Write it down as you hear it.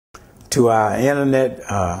to our internet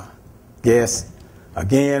guests.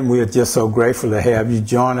 Again, we're just so grateful to have you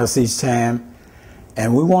join us each time.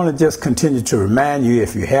 And we want to just continue to remind you,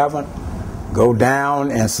 if you haven't, go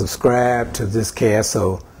down and subscribe to this cast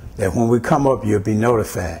so that when we come up, you'll be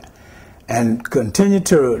notified. And continue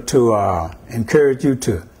to encourage you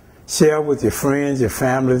to share with your friends, your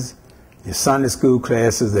families, your Sunday school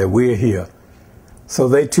classes that we're here, so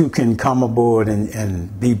they too can come aboard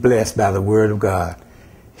and be blessed by the Word of God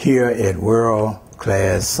here at World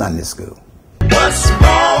Class Sunday School. What's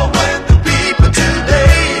wrong with the people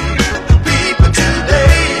today? The people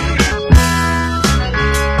today.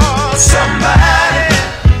 Oh, somebody.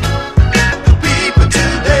 The people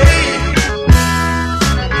today.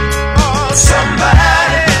 Oh,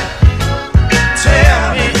 somebody.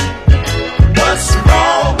 Tell me what's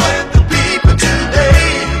wrong with the people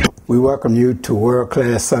today. We welcome you to World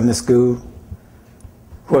Class Sunday School.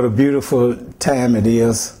 What a beautiful time it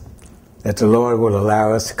is that the Lord will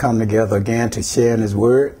allow us to come together again to share in His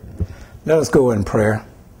Word. Let us go in prayer.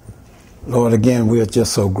 Lord, again, we are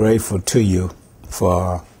just so grateful to you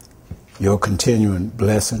for your continuing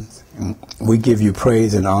blessings. And we give you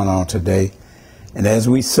praise and honor on today. And as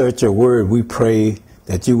we search your Word, we pray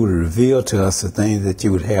that you would reveal to us the things that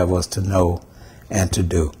you would have us to know and to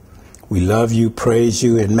do. We love you, praise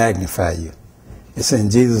you, and magnify you. It's in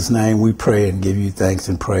Jesus' name we pray and give you thanks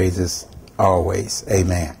and praises always.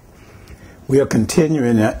 Amen. We are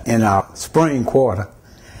continuing in our spring quarter,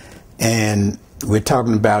 and we're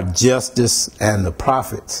talking about justice and the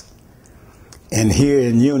prophets. And here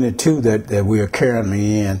in Unit 2 that we are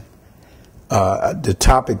currently in, the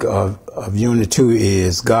topic of Unit 2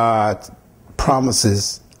 is God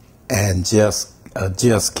promises and a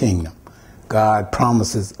just kingdom. God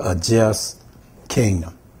promises a just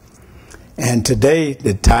kingdom. And today,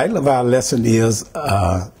 the title of our lesson is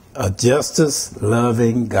A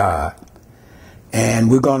Justice-Loving God. And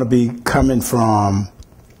we're going to be coming from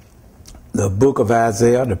the book of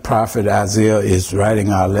Isaiah. The prophet Isaiah is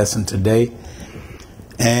writing our lesson today.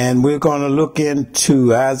 And we're going to look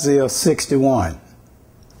into Isaiah 61.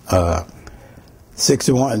 Chapter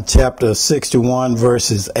 61,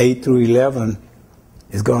 verses 8 through 11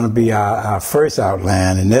 is going to be our first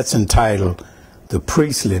outline, and that's entitled The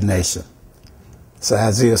Priestly Nation. So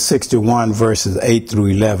Isaiah 61, verses 8 through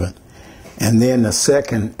 11. And then the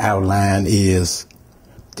second outline is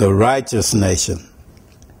the righteous nation.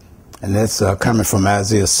 And that's coming from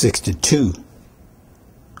Isaiah 62,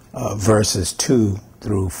 verses 2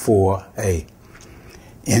 through 4a.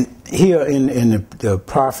 And here in the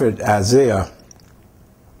prophet Isaiah,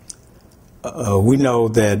 we know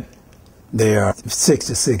that there are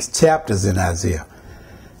 66 chapters in Isaiah.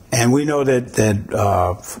 And we know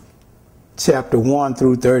that chapter 1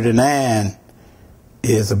 through 39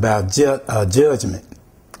 is about judgment.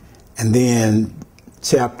 And then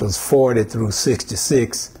chapters 40 through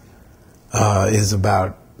 66 is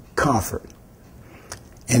about comfort.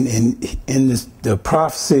 And in the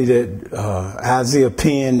prophecy that Isaiah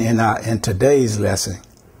penned in today's lesson,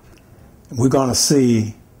 we're going to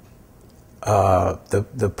see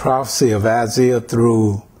the prophecy of Isaiah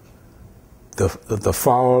through the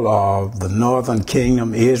fall of the northern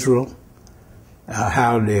kingdom, Israel,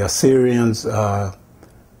 how the Assyrians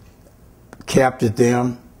captured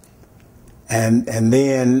them, and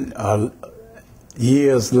then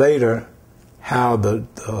years later, how the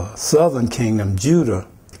southern kingdom, Judah,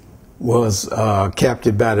 was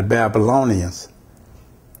captured by the Babylonians.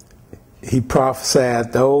 He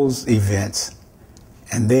prophesied those events,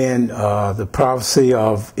 and then the prophecy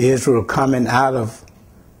of Israel coming out of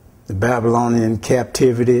the Babylonian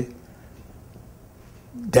captivity,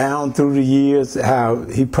 down through the years, how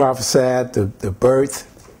he prophesied the birth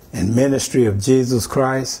and ministry of Jesus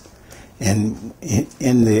Christ. And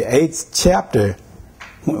in the 8th chapter,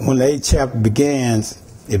 when the 8th chapter begins,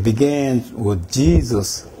 it begins with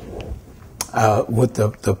Jesus, with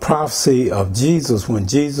the prophecy of Jesus, when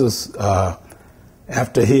Jesus,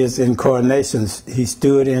 after his incarnation, he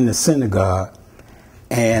stood in the synagogue.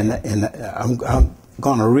 And I'm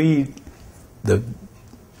going to read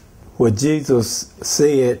what Jesus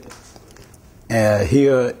said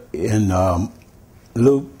here in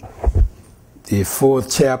Luke, the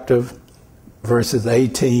 4th chapter, verses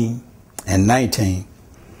 18 and 19.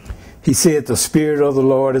 He said, "The Spirit of the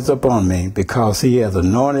Lord is upon me, because he has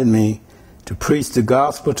anointed me to preach the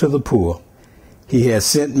gospel to the poor. He has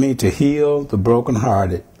sent me to heal the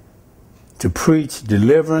brokenhearted, to preach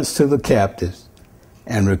deliverance to the captives,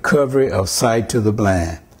 and recovery of sight to the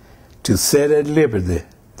blind, to set at liberty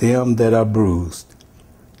them that are bruised,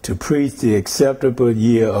 to preach the acceptable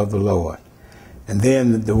year of the Lord." And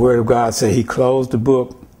then the Word of God said he closed the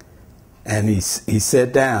book and he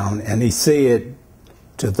sat down and he said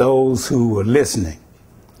to those who were listening,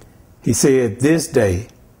 he said, "This day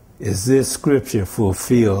is this scripture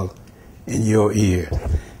fulfilled in your ear."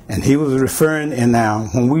 And he was referring, and now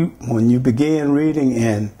when you begin reading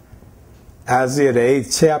in Isaiah the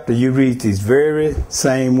 8th chapter, you read these very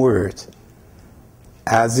same words.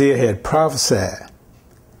 Isaiah had prophesied,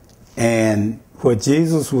 and what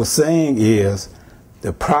Jesus was saying is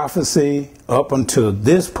the prophecy up until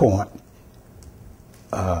this point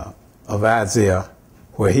of Isaiah,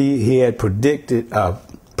 where he had predicted,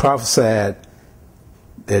 prophesied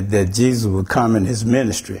that Jesus would come in his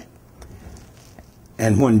ministry.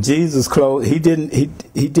 And when Jesus closed, he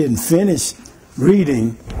didn't finish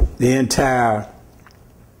reading the entire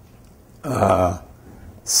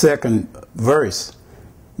second verse,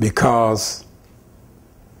 because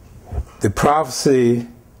the prophecy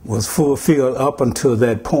was fulfilled up until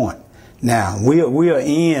that point. Now we are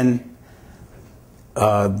in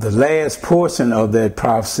the last portion of that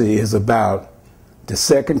prophecy is about the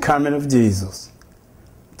second coming of Jesus,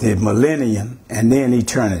 the millennium, and then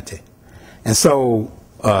eternity. And so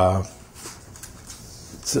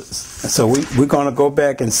we're going to go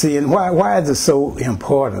back and see. And why is it so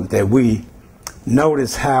important that we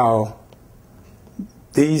notice how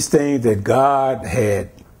these things that God had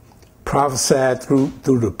prophesied through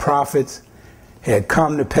the prophets had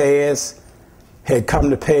come to pass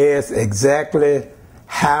exactly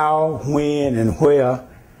how, when, and where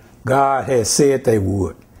God had said they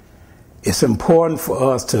would. It's important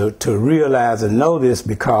for us to realize and know this,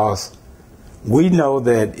 because we know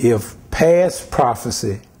that if past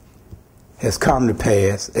prophecy has come to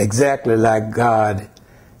pass exactly like God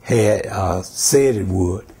had said it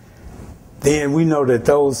would, then we know that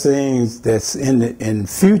those things that's in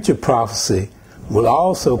future prophecy will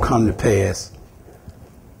also come to pass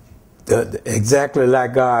exactly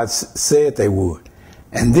like God said they would.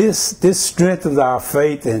 And this strengthens our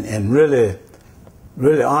faith and really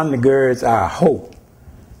undergirds our hope,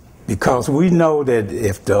 because we know that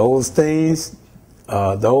if those things,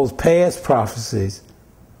 those past prophecies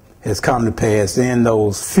has come to pass, then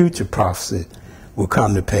those future prophecies will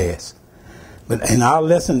come to pass. But in our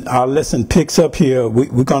lesson picks up here.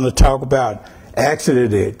 We're going to talk about actually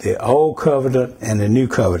the old covenant and the new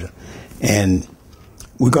covenant, and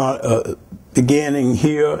we're going beginning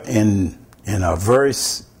here in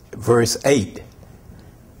verse 8.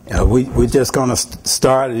 We're just going to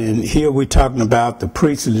start in here. We're talking about the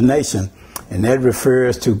priestly nation, and that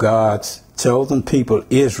refers to God's chosen people,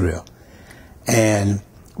 Israel. And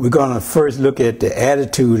we're going to first look at the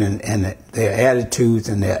attitude and their attitudes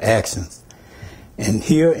and their actions. And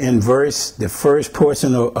here in the first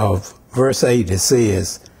portion of verse 8, it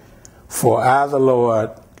says, "For I, the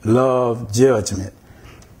Lord, love judgment."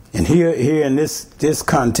 And here in this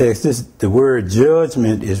context, the word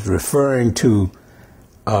judgment is referring to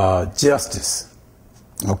justice.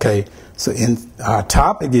 Okay, so in our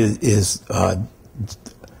topic is God.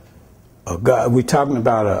 We're talking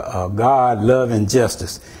about a God loving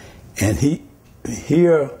justice, and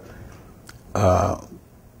here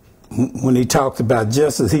when he talks about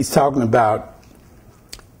justice, he's talking about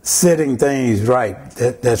setting things right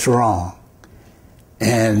that's wrong.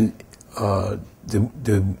 And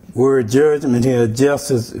the word judgment here,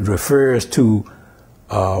 justice, refers to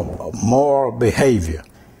moral behavior.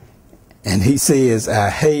 And he says, "I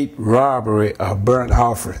hate robbery or burnt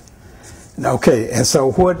offering." Okay, and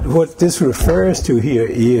so what this refers to here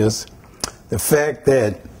is the fact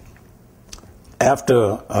that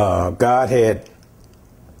after God had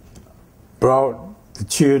brought the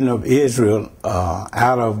children of Israel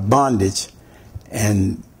out of bondage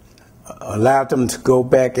and allowed them to go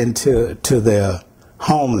back into their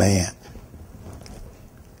homeland,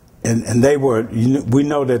 and they were, we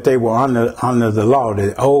know that they were under the law,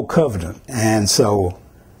 the old covenant. And so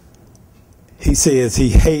he says he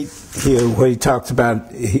hates, here where he talks about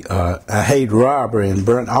I hate robbery and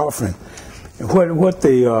burnt offering. What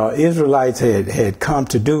the Israelites had come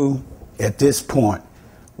to do at this point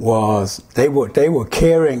was they were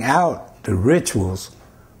carrying out the rituals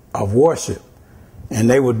of worship, and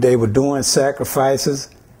they were doing sacrifices,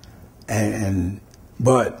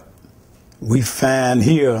 but we find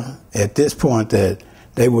here at this point that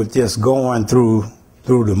they were just going through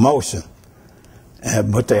the motion,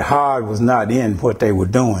 but their heart was not in what they were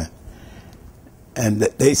doing. And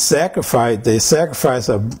they sacrificed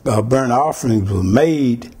of burnt offerings were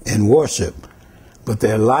made in worship, but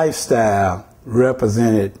their lifestyle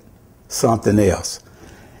represented something else.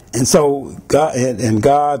 And so God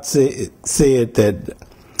said that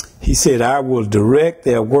he said, "I will direct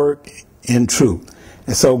their work in truth."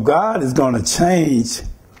 And so God is going to change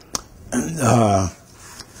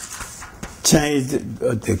changed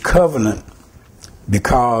the covenant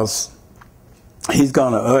because he's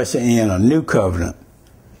going to usher in a new covenant.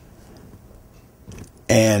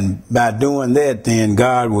 And by doing that, then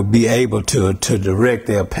God will be able to direct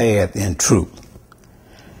their path in truth.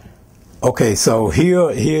 Okay, so here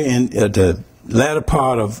in the latter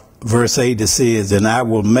part of verse 8, it says, "And I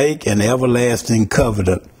will make an everlasting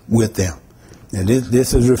covenant with them." And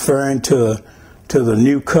this is referring to the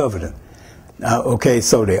new covenant. Okay,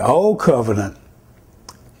 so the old covenant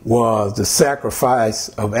was the sacrifice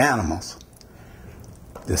of animals.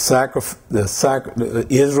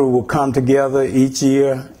 Israel will come together each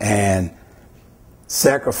year and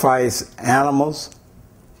sacrifice animals,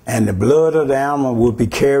 and the blood of the animal would be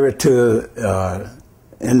carried to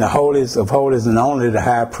in the holies of holies, and only the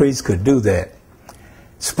high priest could do that.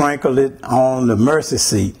 Sprinkle it on the mercy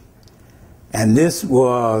seat, and this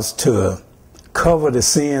was to cover the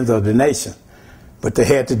sins of the nation. But they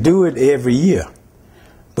had to do it every year.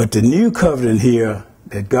 But the new covenant here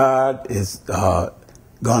that God is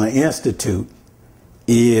going to institute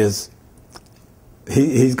is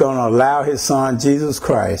he's going to allow his son Jesus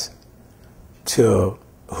Christ to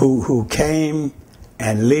who came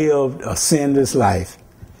and lived a sinless life,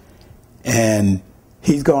 and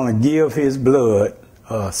he's going to give his blood,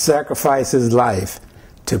 sacrifice his life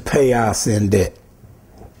to pay our sin debt.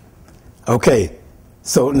 Okay,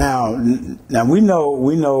 so now we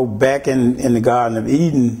know back in the Garden of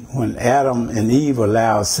Eden, when Adam and Eve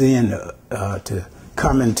allowed sin to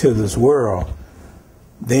come into this world,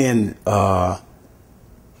 then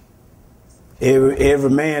every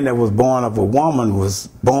man that was born of a woman was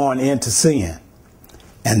born into sin.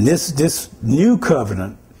 And this new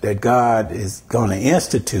covenant that God is going to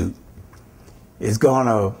institute is going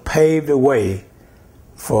to pave the way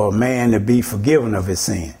for a man to be forgiven of his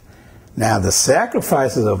sin. Now, the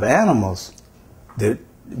sacrifices of animals that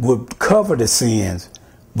would cover the sins,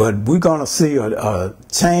 but we're going to see a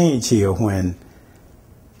change here when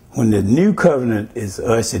the new covenant is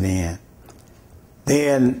ushered in.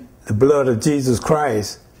 Then the blood of Jesus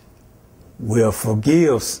Christ will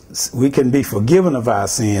forgive. We can be forgiven of our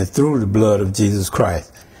sins through the blood of Jesus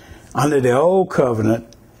Christ. Under the old covenant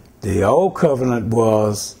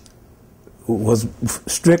was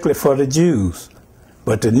strictly for the Jews,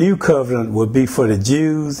 but the new covenant would be for the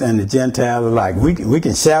Jews and the Gentiles alike. We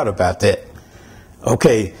can shout about that.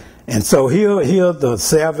 Okay, and so here the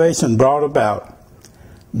salvation brought about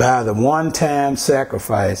by the one-time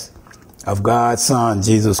sacrifice of God's Son,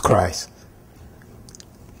 Jesus Christ.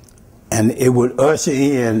 And it would usher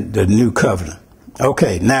in the new covenant.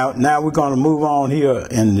 Okay, now we're going to move on here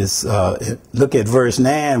in this, look at verse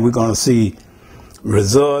 9. We're going to see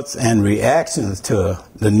results and reactions to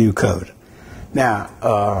the new covenant. Now,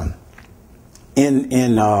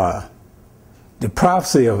 in the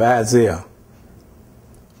prophecy of Isaiah,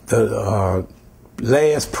 the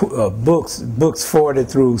last books 40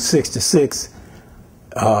 through 66,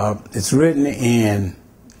 it's written in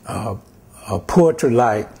a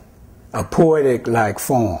poetic-like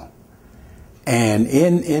form. And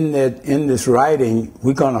in this writing,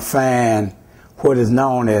 we're going to find what is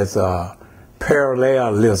known as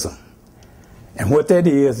parallelism. And what that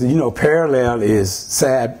is, parallel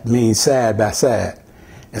means side by side.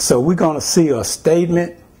 And so we're going to see a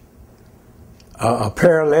statement. A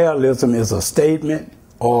parallelism is a statement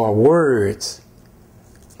or words,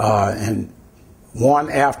 and one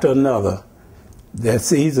after another,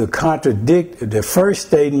 that's either contradict. The first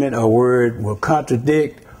statement or word will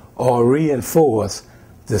contradict or reinforce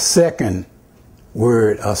the second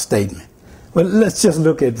word or statement. But let's just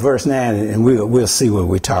look at verse 9 and we'll see what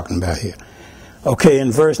we're talking about here. Okay,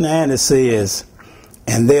 in verse 9 it says,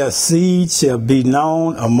 "And their seed shall be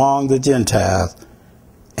known among the Gentiles,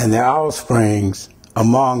 and their offsprings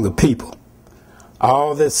among the people.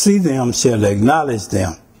 All that see them shall acknowledge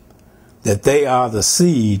them, that they are the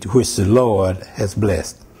seed which the Lord has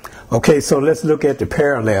blessed." Okay, so let's look at the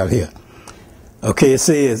parallel here. Okay, it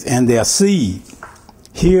says, "And their seed."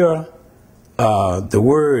 Here, the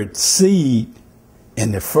word seed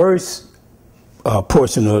in the first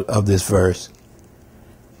portion of this verse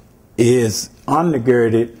is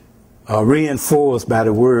undergirded or reinforced by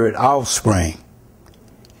the word offspring.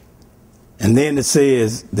 And then it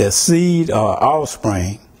says, "Their seed or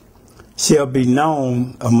offspring shall be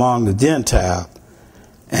known among the Gentiles."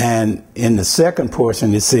 And in the second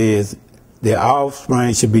portion it says, "Their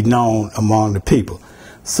offspring should be known among the people."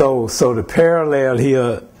 So the parallel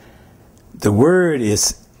here, the word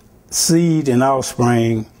is seed and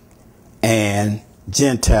offspring and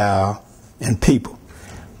Gentile and people.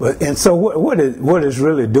 And so what it's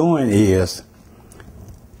really doing is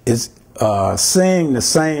saying the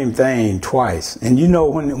same thing twice. And you know,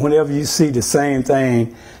 whenever you see the same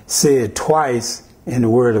thing said twice in the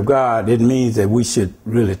Word of God, it means that we should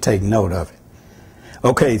really take note of it.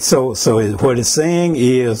 Okay, so what it's saying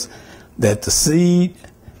is that the seed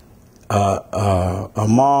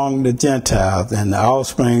among the Gentiles and the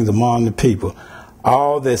offsprings among the people,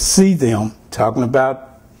 all that see them, talking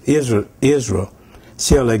about Israel,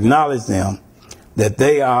 shall acknowledge them, that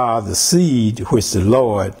they are the seed which the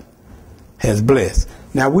Lord has blessed.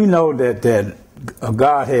 Now we know that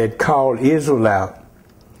God had called Israel out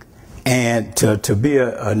and to be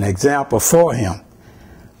an example for him,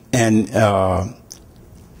 and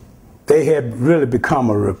they had really become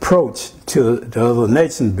a reproach to the other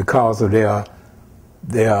nations because of their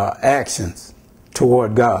actions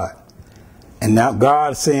toward God. And now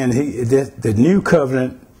God is saying the new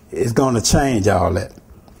covenant is going to change all that.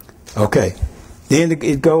 Okay. Then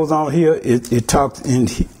it goes on here. It talks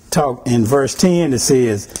in verse 10. It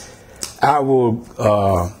says, "I will."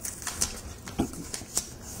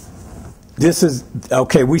 This is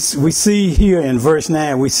okay. We see here in verse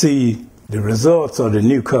 9. We see the results of the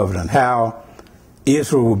new covenant. How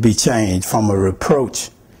Israel will be changed from a reproach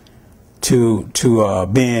to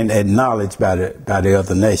being acknowledged by the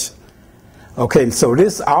other nation. Okay. So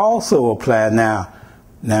this also applies now.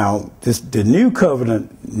 Now, the new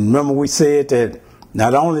covenant, remember we said that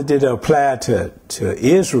not only did it apply to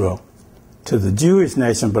Israel, to the Jewish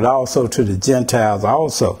nation, but also to the Gentiles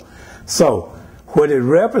also. So, what it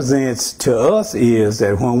represents to us is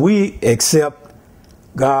that when we accept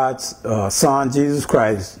God's Son, Jesus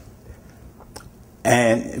Christ,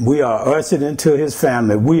 and we are ushered into his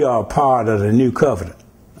family, we are a part of the new covenant,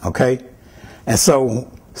 okay? And so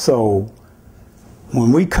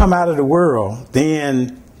when we come out of the world,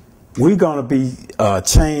 then we're going to be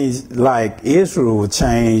changed like Israel was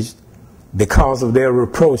changed because of their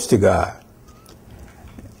reproach to God.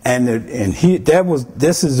 And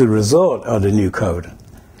this is the result of the new covenant.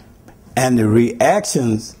 And the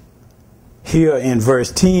reactions here in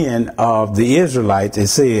verse 10 of the Israelites, it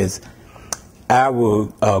says, "I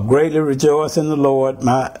will greatly rejoice in the Lord.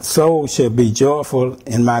 My soul shall be joyful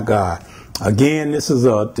in my God." Again, this is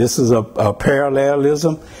a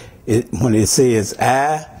parallelism. When it says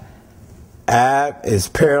I is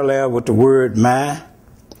parallel with the word my,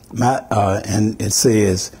 and it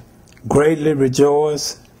says greatly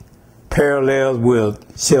rejoice, parallels with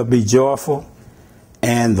shall be joyful,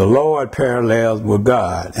 and the Lord parallels with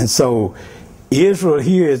God. And so Israel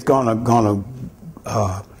here is gonna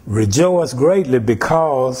rejoice greatly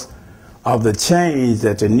because of the change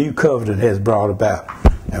that the new covenant has brought about.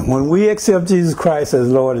 And when we accept Jesus Christ as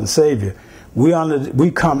Lord and Savior, we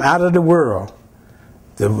come out of the world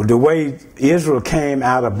the way Israel came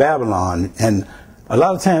out of Babylon. And a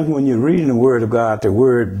lot of times when you're reading the Word of God, the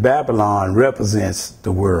word Babylon represents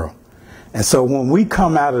the world. And so when we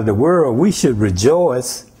come out of the world, we should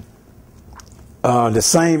rejoice the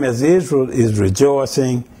same as Israel is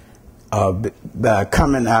rejoicing by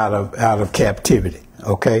coming out of captivity.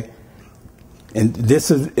 Okay, and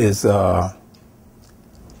this is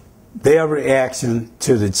their reaction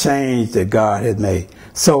to the change that God had made.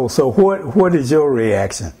 So what is your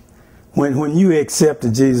reaction when you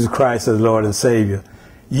accepted Jesus Christ as Lord and Savior?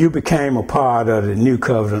 You became a part of the new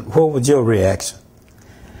covenant. What was your reaction?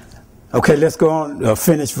 Okay, let's go on.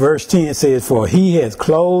 Finish verse 10. It says, "For he has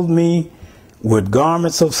clothed me with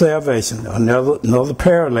garments of salvation." Another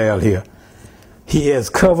parallel here. He has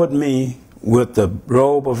covered me with the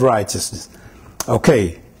robe of righteousness.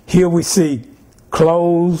 Okay, here we see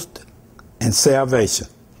clothed and salvation.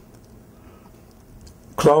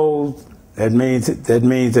 Clothed, that means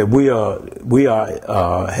that we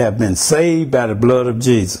have been saved by the blood of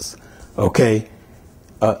Jesus. Okay,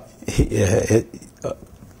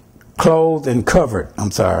 clothed and covered.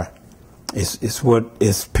 I'm sorry, it's what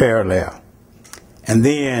is parallel, and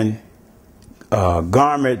then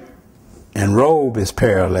garment and robe is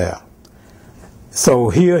parallel. So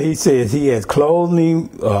here he says, "He has clothed me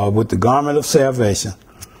with the garment of salvation.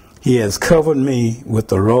 He has covered me with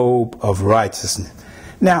the robe of righteousness."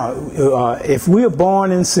 Now, if we are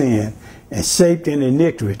born in sin and shaped in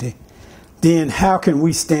iniquity, then how can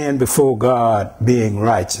we stand before God being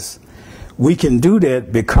righteous? We can do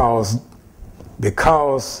that because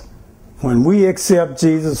when we accept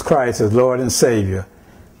Jesus Christ as Lord and Savior,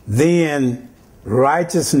 then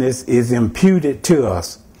righteousness is imputed to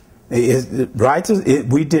us.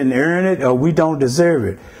 We didn't earn it or we don't deserve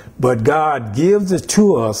it, but God gives it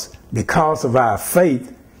to us because of our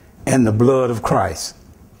faith in the blood of Christ.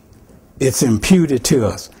 It's imputed to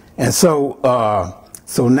us. And so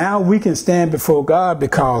now we can stand before God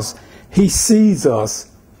because he sees us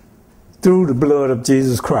through the blood of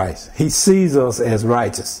Jesus Christ. He sees us as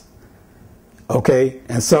righteous. Okay,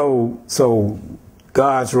 and so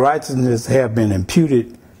God's righteousness have been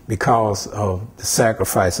imputed because of the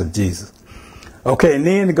sacrifice of Jesus. Okay, and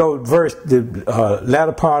then to go the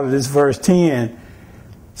latter part of this verse 10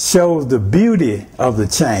 shows the beauty of the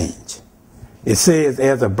change. It says,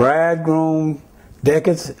 as a bridegroom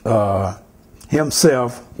decketh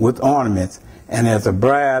himself with ornaments, and as a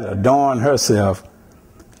bride adorn herself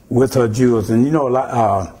with her jewels. And you know,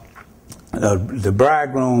 the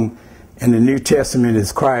bridegroom in the New Testament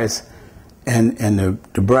is Christ, and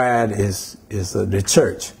the bride is the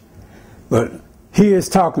church. But he is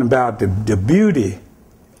talking about the beauty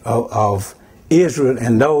of Israel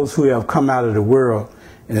and those who have come out of the world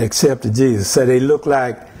and accepted Jesus. So they look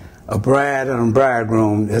like a bride and a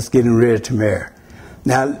bridegroom that's getting ready to marry.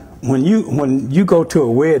 Now, when you go to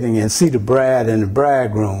a wedding and see the bride and the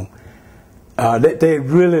bridegroom,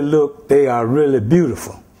 they are really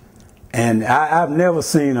beautiful. And I've never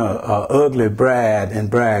seen a ugly bride and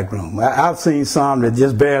bridegroom. I've seen some that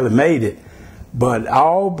just barely made it, but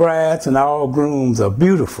all brides and all grooms are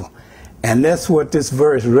beautiful. And that's what this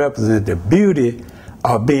verse represents, the beauty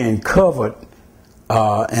of being covered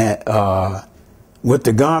with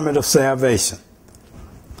the garment of salvation.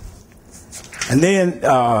 And then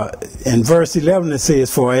in verse 11 it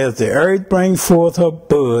says, for as the earth brings forth her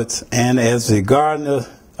buds, and as the gardener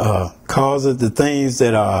causes the things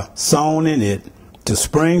that are sown in it to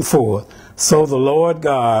spring forth, so the Lord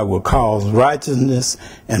God will cause righteousness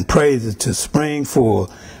and praises to spring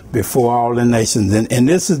forth before all the nations. And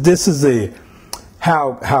this is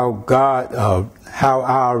how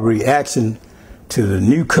our reaction to the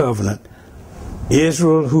new covenant.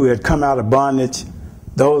 Israel, who had come out of bondage,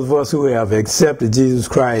 those of us who have accepted Jesus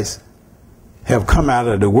Christ have come out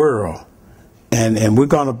of the world, and we're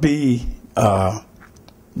going to be,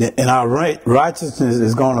 and our righteousness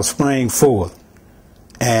is going to spring forth,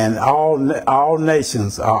 and all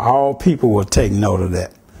nations, all people will take note of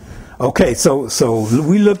that. Okay, so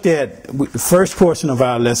we looked at the first portion of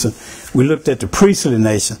our lesson. We looked at the priestly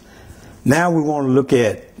nation. Now we want to look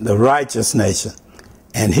at the righteous nation,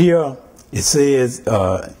 and here it says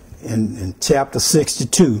in chapter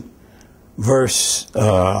 62, verse.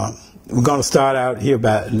 We're going to start out here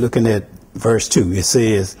by looking at verse 2. It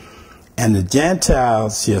says, and the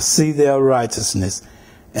Gentiles shall see their righteousness,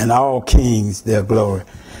 and all kings their glory.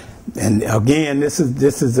 And again, this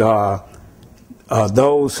is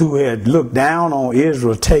those who had looked down on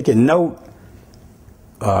Israel taking note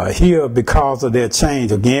here because of their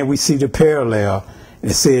change. Again, we see the parallel.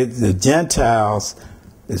 It said the Gentiles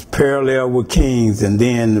is parallel with kings, and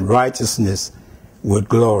then righteousness with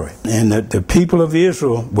glory. And the people of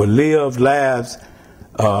Israel will live lives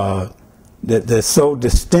that's so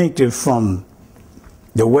distinctive from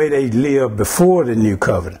the way they lived before the new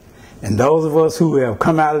covenant. And those of us who have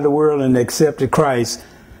come out of the world and accepted Christ,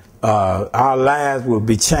 our lives will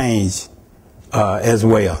be changed as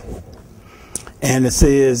well. And it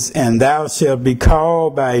says, and thou shalt be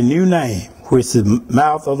called by a new name, which the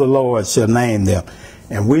mouth of the Lord shall name them.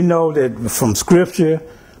 And we know that from Scripture,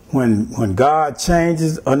 when God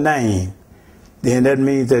changes a name, then that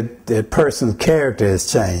means that that person's character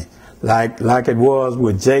has changed, like it was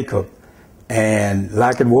with Jacob, and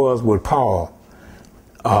like it was with Paul,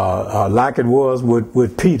 like it was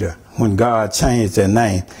with Peter when God changed their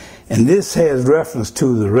name. And this has reference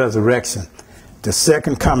to the resurrection, the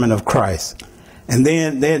second coming of Christ. And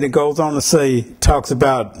then it goes on to say, talks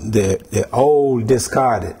about the old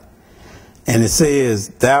discarded. And it says,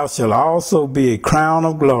 thou shalt also be a crown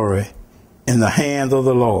of glory in the hands of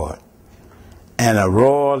the Lord, and a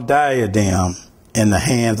royal diadem in the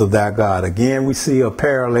hands of thy God. Again, we see a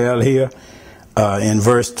parallel here. In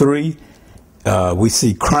verse 3, we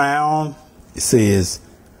see crown. It says,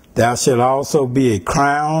 thou shalt also be a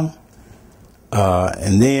crown.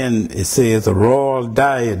 And then it says a royal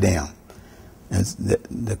diadem. And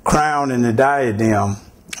the crown and the diadem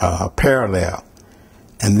are parallel.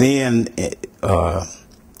 And then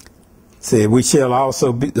said, we shall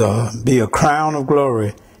also be a crown of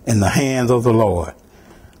glory in the hands of the Lord.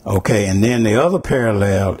 Okay, and then the other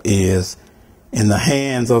parallel is in the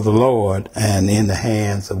hands of the Lord and in the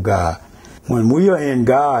hands of God. When we are in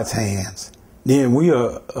God's hands, then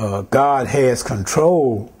God has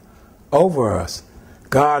control over us.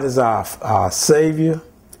 God is our Savior.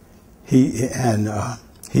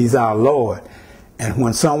 He's our Lord. And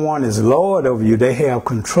when someone is Lord over you, they have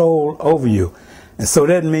control over you. And so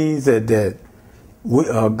that means that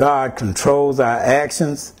God controls our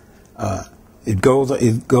actions. It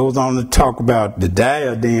goes on to talk about the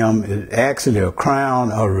diadem is actually a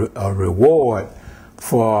crown, a reward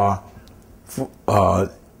for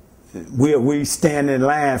we stand in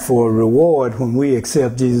line for a reward when we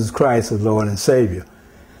accept Jesus Christ as Lord and Savior.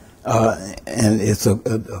 And it's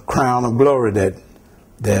a crown of glory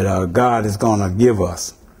that God is going to give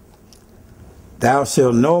us. Thou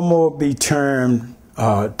shalt no more be termed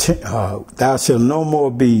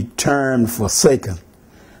forsaken,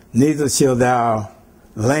 neither shall thy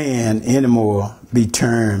land anymore be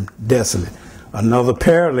termed desolate. Another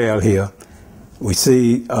parallel here, we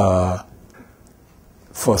see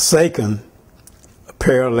forsaken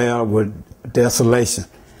parallel with desolation.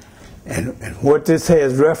 And what this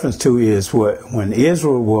has reference to is when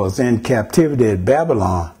Israel was in captivity at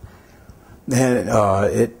Babylon,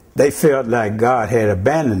 and they felt like God had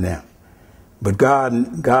abandoned them. But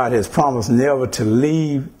God has promised never to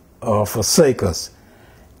leave or forsake us.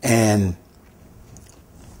 And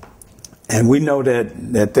we know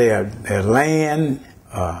that their land,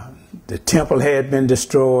 the temple had been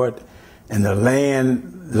destroyed, and the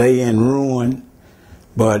land lay in ruin.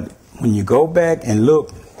 But when you go back and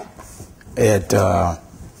look at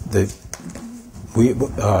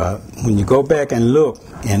when you go back and look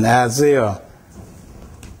in Isaiah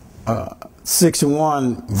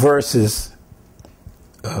 61 verses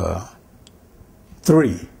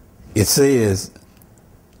 3, it says,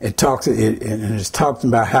 it's talking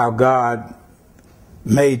about how God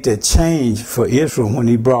made the change for Israel when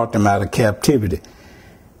he brought them out of captivity.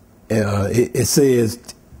 It says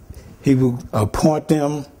he will appoint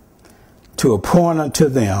unto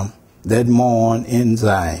them that mourn in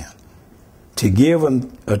Zion, to give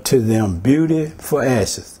unto them beauty for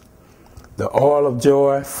ashes, the oil of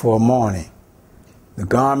joy for mourning, the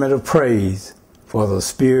garment of praise for the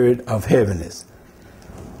spirit of heaviness.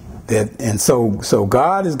 So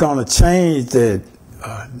God is going to change the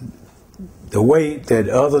way that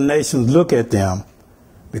other nations look at them,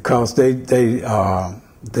 because they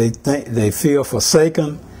feel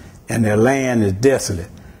forsaken and their land is desolate.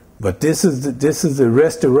 But this is the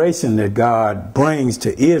restoration that God brings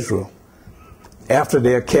to Israel after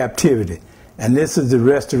their captivity. And this is the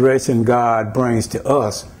restoration God brings to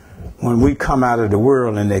us when we come out of the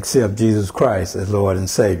world and accept Jesus Christ as Lord and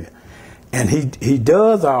Savior. And he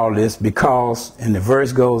does all this because, and the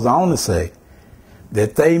verse goes on to say,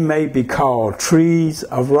 that they may be called trees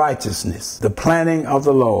of righteousness, the planting of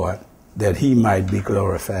the Lord, that he might be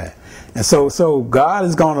glorified. And so God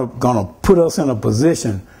is gonna put us in a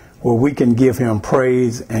position where we can give him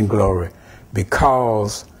praise and glory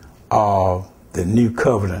because of the new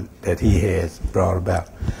covenant that he has brought about.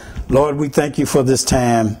 Lord, we thank you for this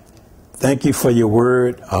time. Thank you for your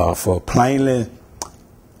word, for plainly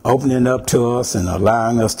opening up to us and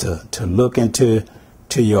allowing us to look into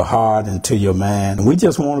your heart and to your mind. And we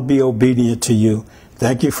just want to be obedient to you.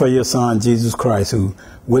 Thank you for your son, Jesus Christ, who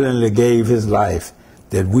willingly gave his life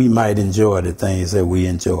that we might enjoy the things that we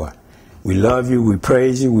enjoy. We love you, we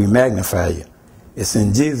praise you, we magnify you. It's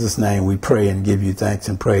in Jesus' name we pray and give you thanks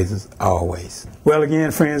and praises always. Well,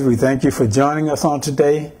 again, friends, we thank you for joining us on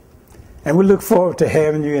today, and we look forward to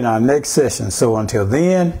having you in our next session. So until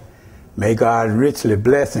then, may God richly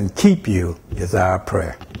bless and keep you is our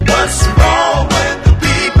prayer. What's wrong with